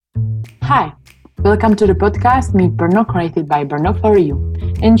Hi, welcome to the podcast Meet Brno, created by Brno for You,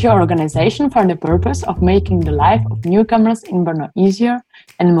 NGO organization for the purpose of making the life of newcomers in Brno easier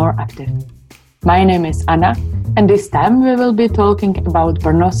and more active. My name is Anna, and this time we will be talking about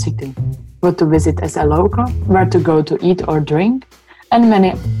Brno city, what to visit as a local, where to go to eat or drink, and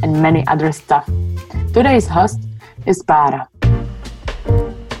many other stuff. Today's host is Bára.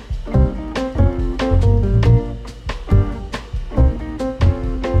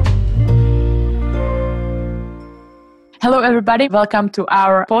 Hello everybody, welcome to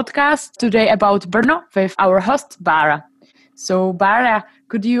our podcast today about Brno with our host Bára. So Bára,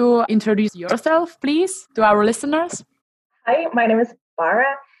 could you introduce yourself please to our listeners? Hi, my name is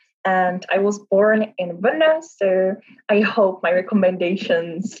Bára and I was born in Brno, so I hope my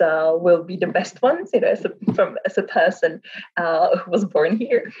recommendations will be the best ones, as a person who was born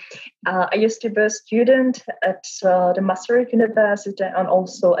here. I used to be a student at the Masaryk University and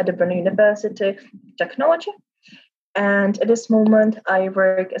also at the Brno University Technology. And at this moment, I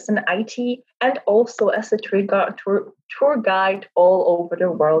work as an IT and also as a tour guide all over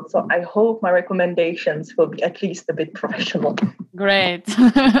the world. So I hope my recommendations will be at least a bit professional. Great.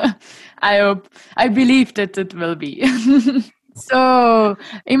 I believe that it will be. So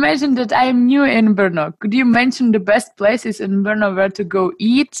imagine that I am new in Brno. Could you mention the best places in Brno where to go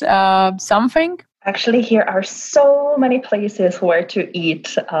eat something? Actually, here are so many places where to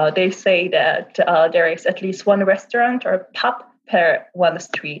eat. They say that there is at least one restaurant or pub per one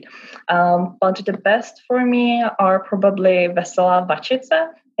street. But the best for me are probably Veselá Vačice.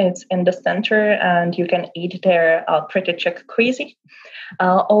 It's in the center and you can eat there pretty Czech cuisine.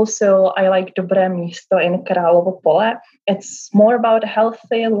 Also, I like Dobré místo in Královo Pole. It's more about a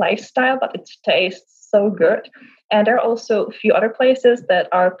healthy lifestyle, but it tastes so good. And there are also a few other places that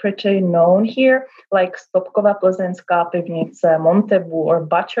are pretty known here, like Stopkova Plzeňská pivnice, Montebu, or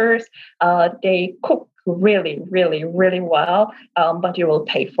Butchers. They cook really, really, really well, but you will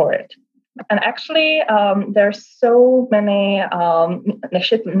pay for it. And actually, there's so many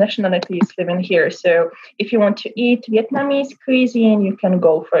nationalities living here. So if you want to eat Vietnamese cuisine, you can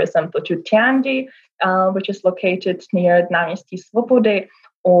go, for example, to Tian Di, which is located near Náměstí Svobody,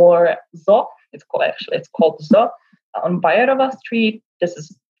 or Zo. It's called Zo on Bayerova Street.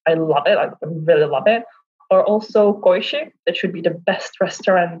 I love it. I really love it. Or also Koishi, that should be the best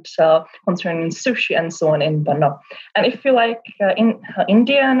restaurant concerning sushi and so on in Brno. And if you like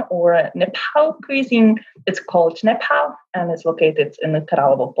Indian or Nepal cuisine, it's called Nepal and it's located in the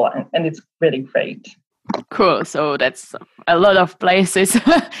Královo Pole, and it's really great. Cool. So that's a lot of places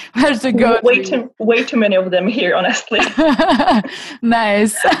where to go. Way too many of them here, honestly.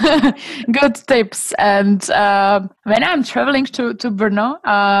 Nice. Good tips. And when I'm traveling to Brno,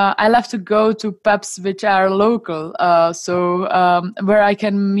 I love to go to pubs which are local. Where I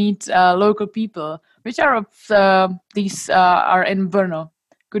can meet local people. Which are of these are in Brno?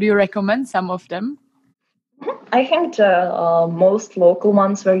 Could you recommend some of them? I think the most local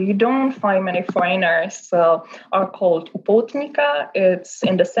ones where you don't find many foreigners are called Upotnika. It's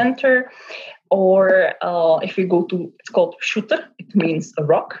in the center. Or if you go to, it's called Shooter. It means a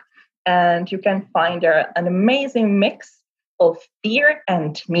rock. And you can find there an amazing mix of beer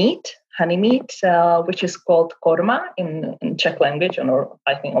and meat, honey meat, which is called korma in Czech language, or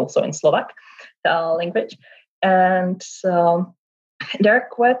I think also in Slovak language. And there are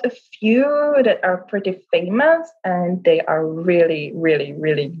quite a few that are pretty famous and they are really, really,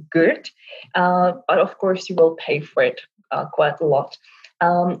 really good. But of course, you will pay for it quite a lot.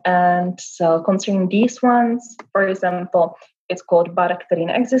 And so concerning these ones, for example, it's called Bar, který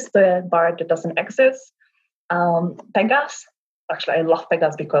neexistuje, bar that doesn't exist. Pegas. Actually, I love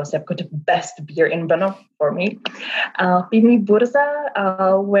Pegas because they've got the best beer in Brno for me. Pivní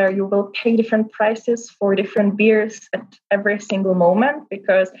burza, where you will pay different prices for different beers at every single moment,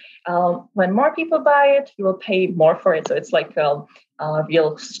 because when more people buy it, you will pay more for it. So it's like a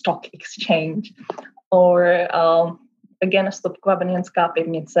real stock exchange. Or again, Stopkova Brněnská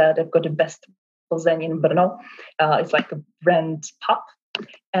pivnice, they've got the best Plzeň in Brno. It's like a brand pub.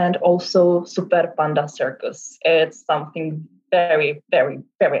 And also Super Panda Circus. It's something very, very,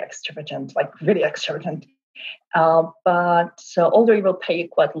 very extravagant, like really extravagant. But although you will pay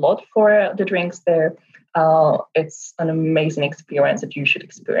quite a lot for the drinks there, it's an amazing experience that you should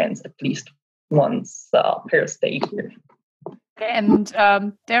experience at least once per stay here. Okay, and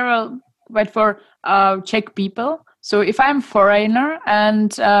there are for Czech people. So if I'm foreigner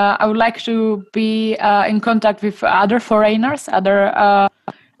and I would like to be in contact with other foreigners,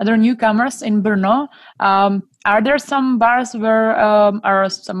 other newcomers in Brno, are there some bars where are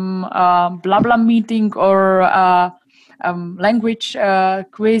some blah blah meeting or language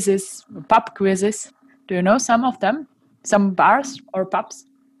quizzes, pub quizzes. Do you know some of them? Some bars or pubs?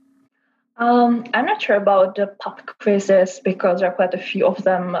 I'm not sure about the pub quizzes because there are quite a few of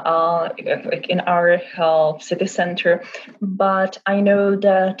them like in our city center. But I know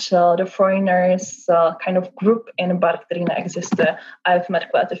that the foreigners kind of group in Bartrina exists. I've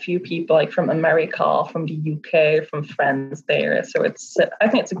met quite a few people like from America, from the UK, from France there. So I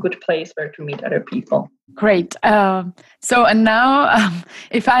think it's a good place where to meet other people. Great. And now,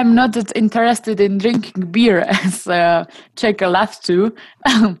 if I'm not that interested in drinking beer as Czech loves to,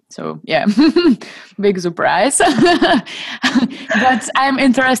 so yeah, big surprise. But I'm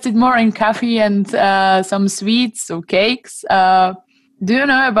interested more in coffee and some sweets or cakes. Do you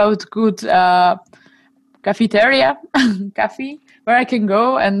know about good cafeteria, coffee, where I can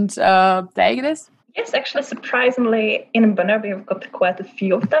go and take this? Yes, actually, surprisingly, in Brno, we've got quite a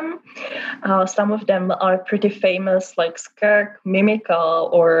few of them. Some of them are pretty famous, like Skirk, Mimica,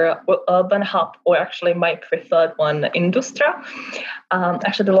 or Urban Hub, or actually my preferred one, Industra.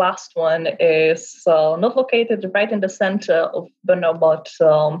 Actually, the last one is not located right in the center of Brno, but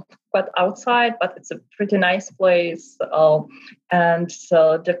quite outside, but it's a pretty nice place. And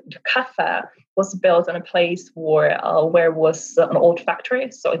the cafe was built on a place where was an old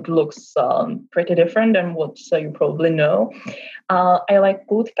factory, so it looks pretty different than what you probably know. I like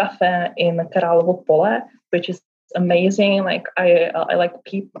good cafe in Kralovo Pole, which is amazing. Like I like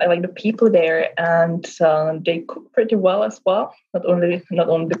the people there, and they cook pretty well as well. Not only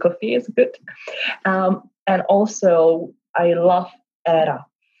the coffee is good, and also I love Era.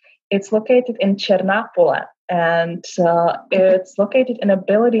 It's located in Chernapole, and it's located in a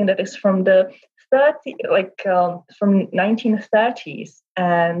building that is from the from 1930s,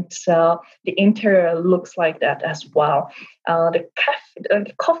 and the interior looks like that as well. The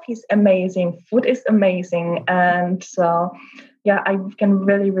coffee is amazing, food is amazing, and I can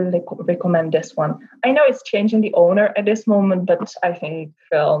really recommend this one. I know it's changing the owner at this moment, but I think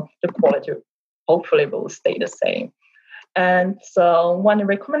the quality hopefully will stay the same. And so one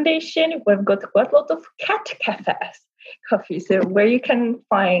recommendation, we've got quite a lot of cat cafes, coffees, so where you can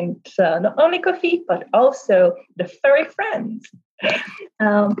find not only coffee, but also the furry friends.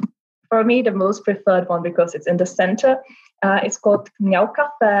 For me, the most preferred one, because it's in the center, it's called Miau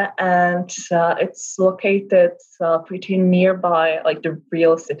Cafe, and it's located pretty nearby, like the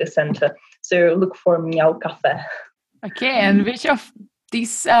real city center. So look for Miau Cafe. Okay, and which of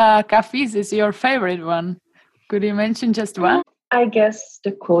these cafes is your favorite one? Could you mention just one? I guess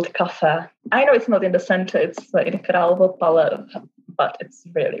the Cold Cafe. I know it's not in the center, it's in Kralovo Pole, but it's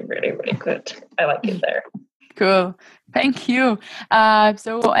really, really, really good. I like it there. Cool. Thank you.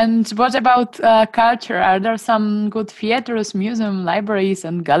 And what about culture? Are there some good theaters, museums, libraries,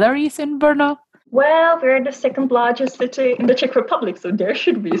 and galleries in Brno? Well, we're the second largest city in the Czech Republic, so there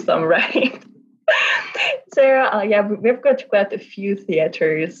should be some, right? So, we've got quite a few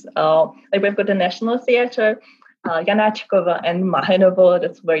theaters. We've got the National Theatre, Janáčkova and Mahenovo.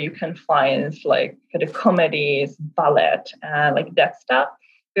 That's where you can find like the comedies, ballet, like that stuff.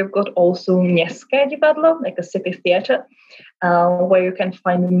 We've got also Městské divadlo, like a city theater, where you can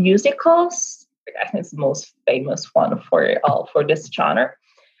find musicals. I think it's the most famous one for this genre.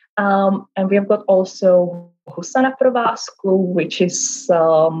 And we've got also Husa na provázku, which is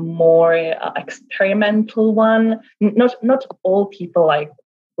more experimental one. Not all people like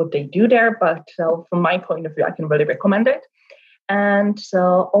what they do there, but from my point of view, I can really recommend it. And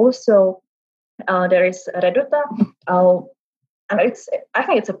also there is Reduta, and I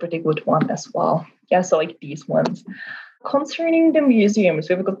think it's a pretty good one as well. Yeah, so like these ones. Concerning the museums,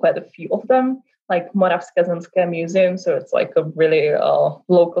 we've got quite a few of them, like Moravské zemské Museum, so it's like a really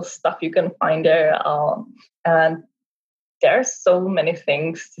local stuff you can find there. And there's so many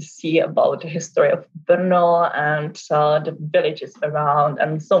things to see about the history of Brno and the villages around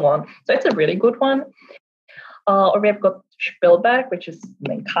and so on. So it's a really good one. Or we have got Spielberg, which is the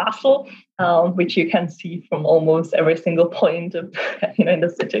main castle, which you can see from almost every single point of, in the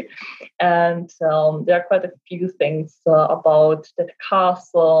city. And there are quite a few things about that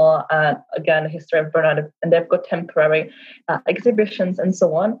castle and, again, the history of Brno. And they've got temporary exhibitions and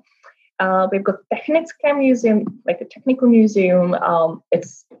so on. We've got Technické Museum, like a technical museum.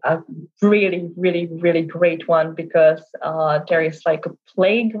 It's a really, really, really great one because there is like a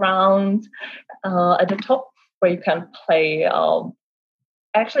playground at the top where you can play.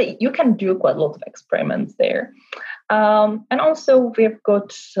 Actually, you can do quite a lot of experiments there. And also we've got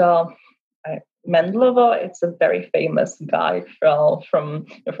Mendelovo. It's a very famous guy from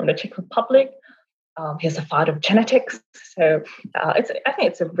the Czech Republic. He's a father of genetics, so I think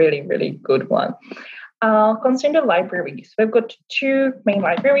it's a really, really good one. Concerning the libraries, we've got two main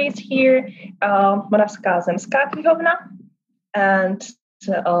libraries here, Moravská zemská knihovna and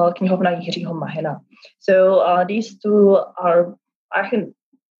Knihovna Jiřího Mahina. So these two are, I think,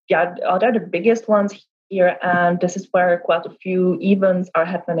 they're the biggest ones here, and this is where quite a few events are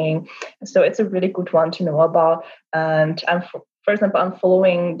happening. So it's a really good one to know about. And for example, I'm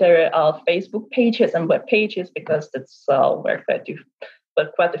following their Facebook pages and web pages because that's where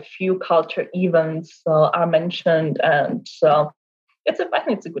quite a few culture events are mentioned, and I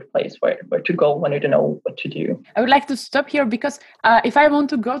think it's a good place where to go when you don't know what to do. I would like to stop here because if I want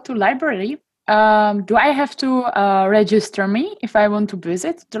to go to library, do I have to register me if I want to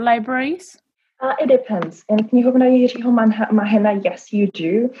visit the libraries? It depends. In Knihovna Jiřího Mahina, yes, you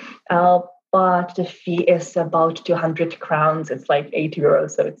do. But the fee is about 200 crowns. It's like 8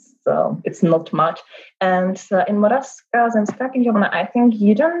 euros, so it's not much. And in Moravská zemská knihovna, I think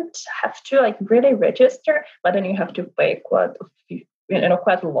you don't have to like really register, but then you have to pay quite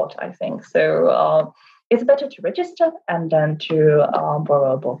a lot, I think. So it's better to register and then to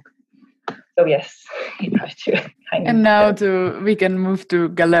borrow a book. So yes, you have to. And now we can move to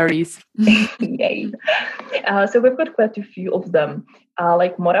galleries. Yay! So we've got quite a few of them,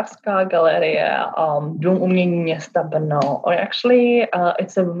 like Moravská galerie, Dům umění města Brno, or actually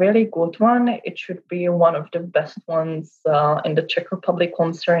it's a really good one. It should be one of the best ones in the Czech Republic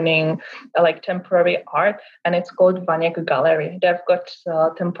concerning like temporary art, and it's called Vaněk Gallery. They've got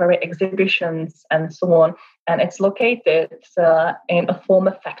temporary exhibitions and so on, and it's located in a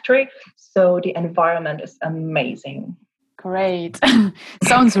former factory, so the environment is amazing. Great.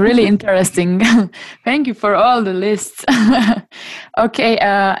 Sounds really interesting. Thank you for all the lists. Okay,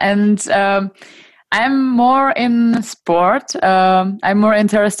 and I'm more in sport. I'm more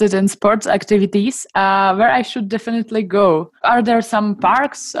interested in sports activities where I should definitely go. Are there some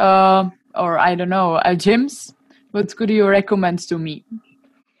parks or I don't know, gyms? What could you recommend to me?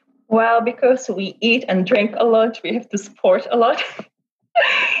 Well, because we eat and drink a lot, we have to sport a lot.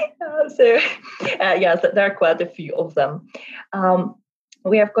 Yes, there are quite a few of them.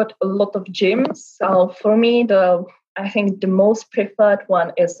 We have got a lot of gyms. For me, I think the most preferred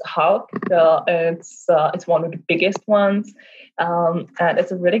one is Hulk. It's one of the biggest ones, and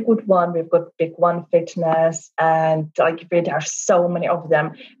it's a really good one. We've got Big One Fitness, and there are so many of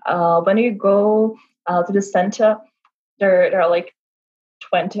them. When you go to the center, there are like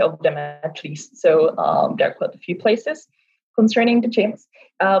 20 of them at least. So there are quite a few places. Concerning the gyms,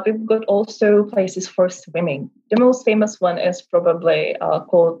 we've got also places for swimming. The most famous one is probably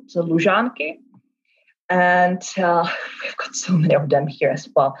called Lužánky. And we've got so many of them here as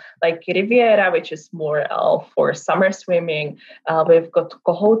well. Like Riviera, which is more for summer swimming. We've got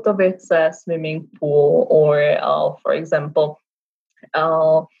Kohoutovice swimming pool, or for example,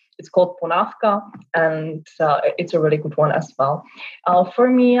 it's called Ponavka, and it's a really good one as well. For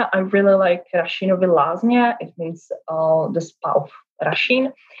me, I really like Rašínovy Lázně. It means the spa of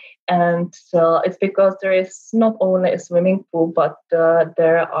Rašín. And it's because there is not only a swimming pool, but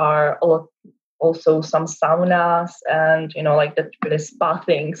there are also some saunas and, like that really spa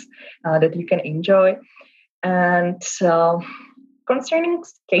things that you can enjoy. And concerning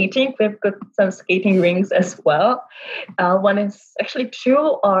skating, we've got some skating rinks as well.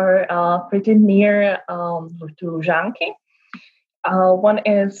 Two are pretty near to Lužánky. One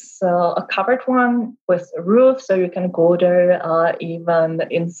is a covered one with a roof, so you can go there even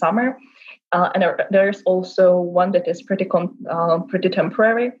in summer. And there's also one that is pretty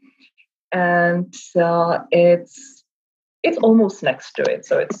temporary, and it's almost next to it,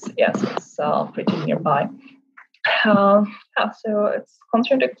 so it's pretty nearby. So it's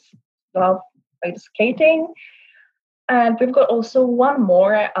concerned by skating, and we've got also one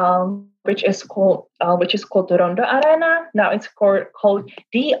more, which is called Rondo Arena. Now it's called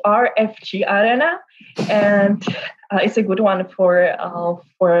DRFG Arena, and it's a good one for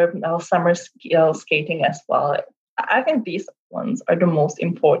summer skating as well. I think these ones are the most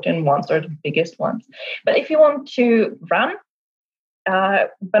important ones, or the biggest ones. But if you want to run,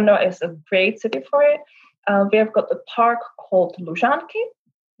 Brno is a great city for it. We have got a park called Lužánky,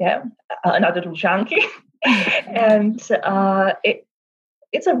 another Lužánky, and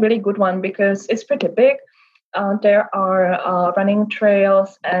it's a really good one because it's pretty big. There are running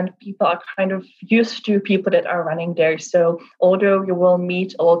trails, and people are kind of used to people that are running there. So although you will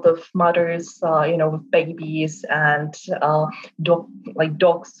meet a lot of mothers, with babies and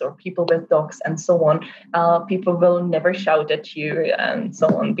dogs or people with dogs and so on, people will never shout at you and so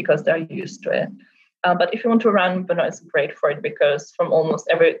on because they're used to it. But if you want to run, Brno is great for it because from almost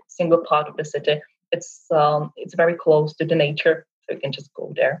every single part of the city, it's very close to the nature, so you can just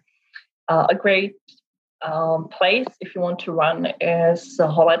go there. A great place if you want to run is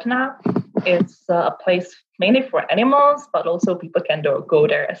Holedna. It's a place mainly for animals, but also people can go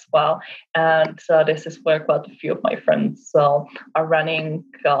there as well. And this is where quite a few of my friends are running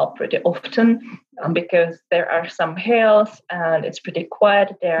pretty often because there are some hills and it's pretty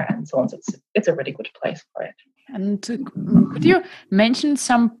quiet there and so on. So it's a really good place for it. And could you mention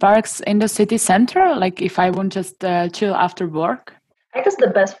some parks in the city center, like if I want just chill after work? I guess the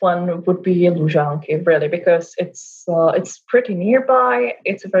best one would be Luzhanki, really, because it's pretty nearby.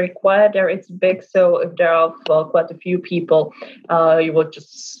 It's very quiet there. It's big, so if there are quite a few people, you will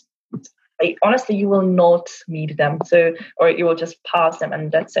just honestly you will not meet them. So or you will just pass them, and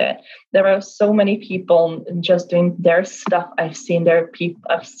that's it. There are so many people just doing their stuff. I've seen their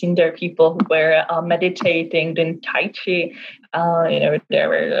people who were meditating, doing tai chi. They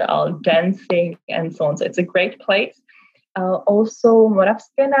were dancing and so on. So it's a great place. Also,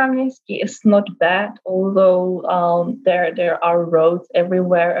 Moravské náměstí is not bad, although there are roads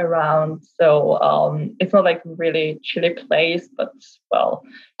everywhere around. So it's not like really chilly place, but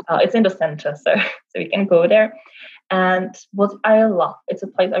it's in the center, so we can go there. And what I love, it's a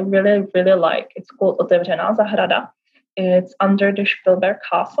place I really, really like. It's called Otevřená zahrada. It's under the Spielberg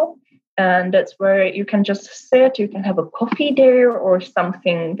Castle. And that's where you can just sit, you can have a coffee there or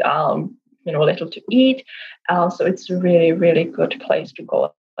something a little to eat. So it's a really, really good place to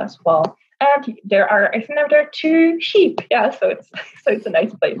go as well. And I think there are 2 sheep. Yeah, so it's a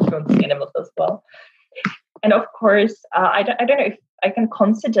nice place to see animals as well. And of course, I don't know if I can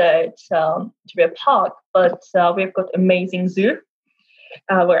consider it to be a park, but we've got amazing zoo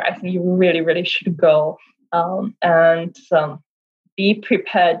where I think you really, really should go. And be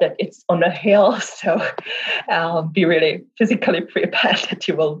prepared that it's on a hill, so be really physically prepared that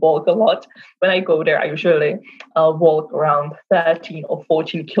you will walk a lot. When I go there, I usually walk around 13 or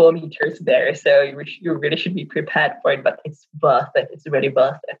 14 kilometers there, so you really should be prepared for it, but it's worth it. It's really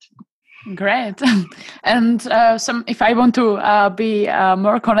worth it. Great. And if I want to be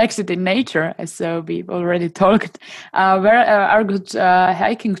more connected in nature, as we've already talked, where are good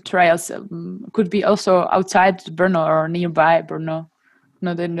hiking trails? Could be also outside Brno or nearby Brno,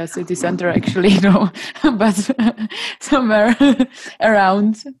 not in the city center actually, no, but somewhere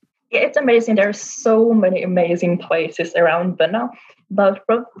around. Yeah, it's amazing. There are so many amazing places around Brno. But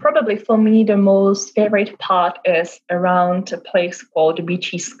probably for me, the most favorite part is around a place called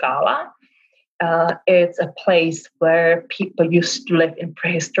Byčí Skála. It's a place where people used to live in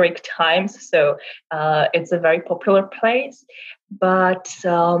prehistoric times. So it's a very popular place. But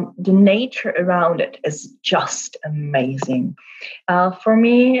the nature around it is just amazing. For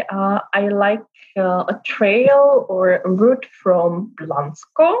me, I like a trail or a route from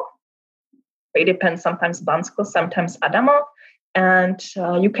Blansko. It depends, sometimes Blansko, sometimes Adamov. And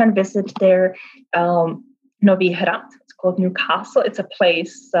you can visit there Nový Hrad. It's called New Castle. It's a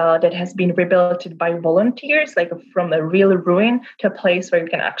place that has been rebuilt by volunteers, like from a real ruin to a place where you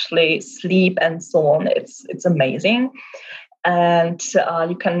can actually sleep and so on. It's amazing. And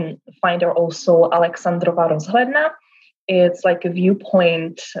you can find there also Alexandrova rozhledna. It's like a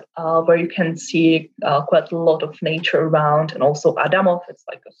viewpoint where you can see quite a lot of nature around, and also Adamov. It's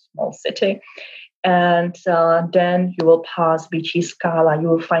like a small city. And then you will pass Byčí Skála. You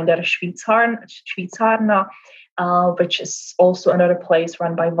will find there Švýcarna, which is also another place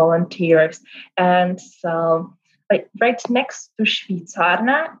run by volunteers. And right next to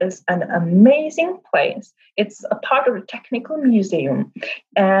Švýcarna is an amazing place. It's a part of the technical museum,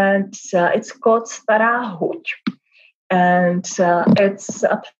 and it's called Stará Huť. And it's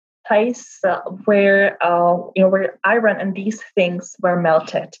a place where iron and these things were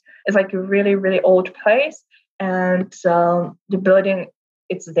melted. It's like a really, really old place, and the building,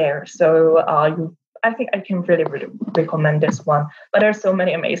 it's there. So I think I can really, really recommend this one. But there are so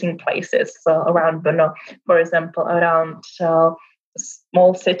many amazing places around Brno. For example, around a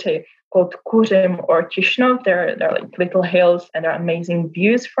small city called Kuřim or Tišnov. There are like little hills, and there are amazing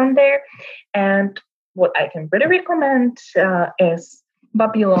views from there. And what I can really recommend is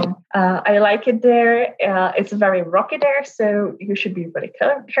Babylon. I like it there. It's very rocky there, so you should be really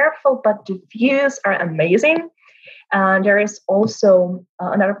careful, but the views are amazing. And there is also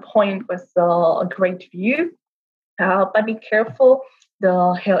another point with a great view, but be careful.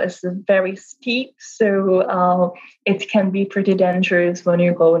 The hill is very steep, so it can be pretty dangerous when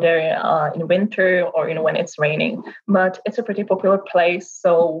you go there in winter or when it's raining. But it's a pretty popular place,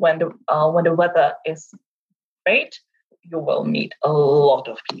 so when the weather is great, you will meet a lot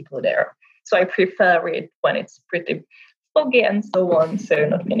of people there. So I prefer it when it's pretty foggy and so on, so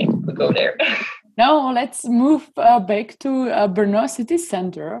not many people go there. Now let's move back to Brno city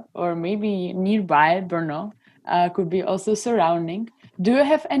center, or maybe nearby Brno. Could be also surrounding. Do you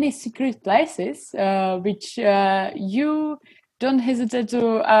have any secret places which you don't hesitate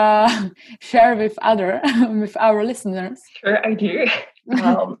to share with with our listeners? Sure, I do.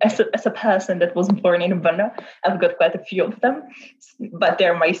 As a person that was born in Brno, I've got quite a few of them, but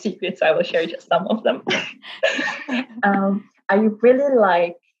they're my secrets. I will share just some of them. I really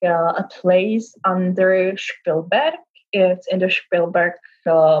like a place under Spielberg. It's in the Spielberg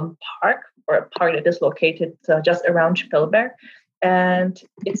Park, or a park that is located just around Spielberg. And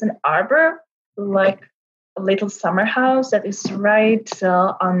it's an arbor, like a little summer house that is right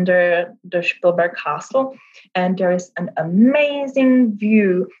under the Spielberg Castle. And there is an amazing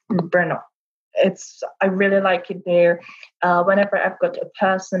view in Brno. I really like it there. Whenever I've got a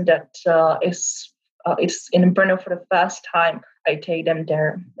person that is in Brno for the first time, I take them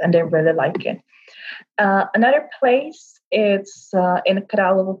there, and they really like it. Another place, it's in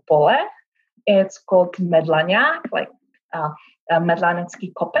Královo Pole. It's called Medlaňák, like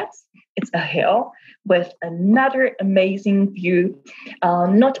Medlanecký kopec. It's a hill with another amazing view,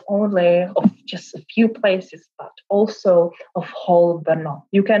 not only of just a few places, but also of whole Brno.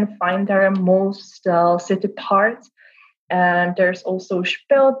 You can find there most city parts, and there's also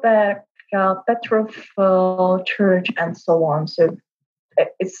Spielberg, Petrov Church, and so on. So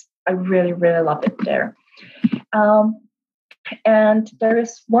I really, really love it there. And there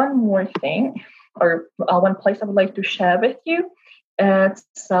is one more thing, or one place I would like to share with you.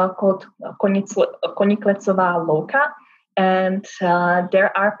 It's called Koniklecová Louka, and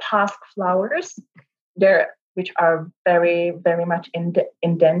there are pasque flowers there, which are very, very much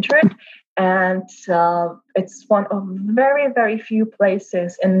endangered. And it's one of very, very few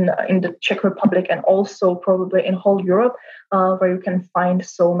places in the Czech Republic, and also probably in whole Europe, where you can find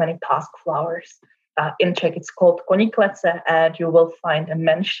so many pasque flowers. In Czech, it's called Koniklece, and you will find a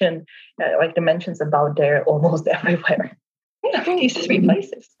mention, like the mentions about there almost everywhere. Yeah, these three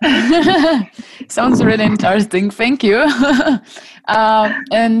places. Sounds really interesting. Thank you.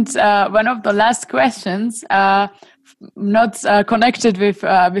 And one of the last questions, not connected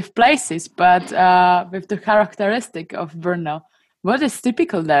with places, but with the characteristic of Brno. What is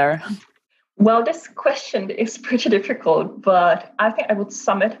typical there? Well, this question is pretty difficult, but I think I would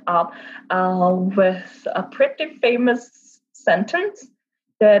sum it up with a pretty famous sentence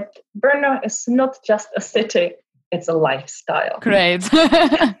that Brno is not just a city, it's a lifestyle. Great.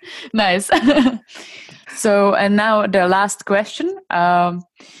 Nice. So, and now the last question.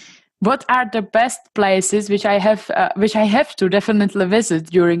 What are the best places which I have to definitely visit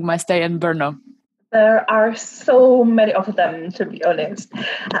during my stay in Brno? There are so many of them, to be honest.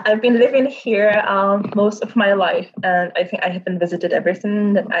 I've been living here most of my life, and I think I haven't visited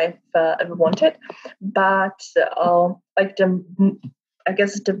everything that I've ever wanted. But I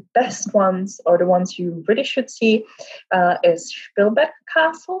guess the best ones, or the ones you really should see, is Spielberg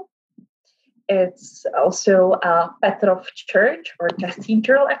Castle. It's also Petrov Church, or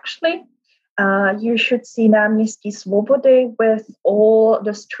Cathedral, actually. You should see Náměstí Svobody with all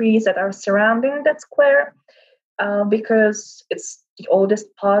the streets that are surrounding that square, because it's the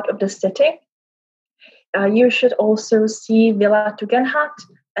oldest part of the city. You should also see Villa Tugendhat,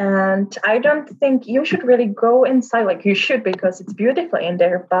 and I don't think you should really go inside, like you should, because it's beautiful in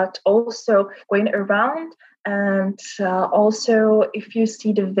there, but also going around. And also, if you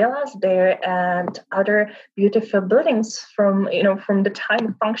see the villas there and other beautiful buildings from the time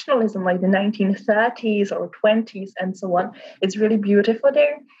of functionalism, like the 1930s or 20s and so on, it's really beautiful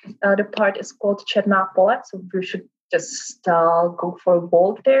there. The part is called Černá Pole, so you should just go for a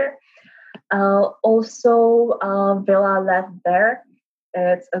walk there. Also, Villa Lev Bear,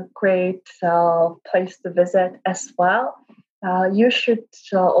 it's a great place to visit as well. You should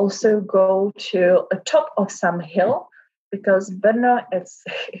also go to the top of some hill, because Brno,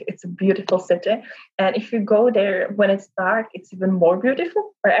 it's a beautiful city, and if you go there when it's dark, it's even more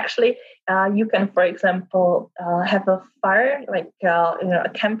beautiful. Or actually, you can, for example, have a fire, like a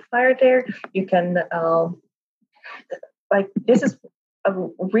campfire there. You can this is a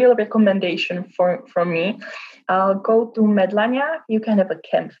real recommendation from me. Go to Medlaňák. You can have a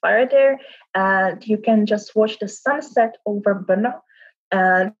campfire there, and you can just watch the sunset over Brno,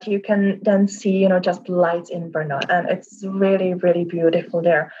 and you can then see, just lights in Brno, and it's really, really beautiful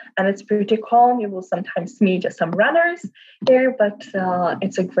there. And it's pretty calm. You will sometimes meet some runners there, but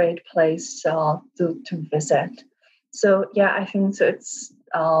it's a great place to visit. So yeah, I think so. It's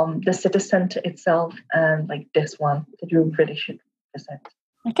the city center itself, and like this one that you really should visit.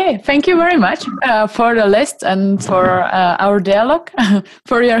 Okay, thank you very much for the list and for our dialogue,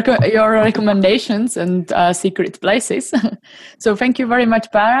 for your recommendations and secret places. So thank you very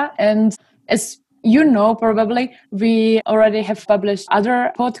much, Para. And as you know, probably we already have published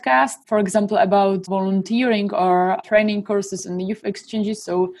other podcasts, for example, about volunteering or training courses and youth exchanges.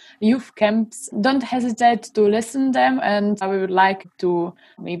 So youth camps, don't hesitate to listen them. And we would like to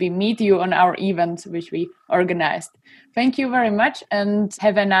maybe meet you on our event, which we organized. Thank you very much and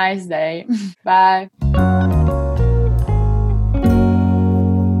have a nice day. Bye.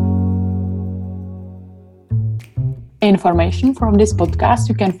 Information from this podcast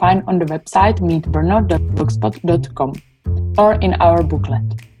you can find on the website meetbrno.blogspot.com or in our booklet.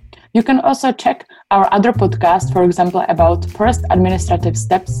 You can also check our other podcasts, for example, about first administrative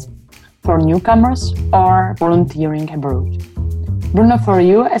steps for newcomers or volunteering abroad.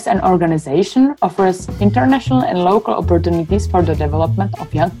 Brno4U as an organization offers international and local opportunities for the development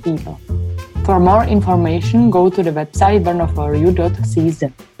of young people. For more information, go to the website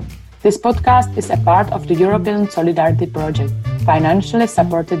brno4u.cz. This podcast is a part of the European Solidarity Project, financially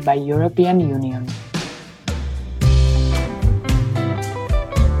supported by European Union.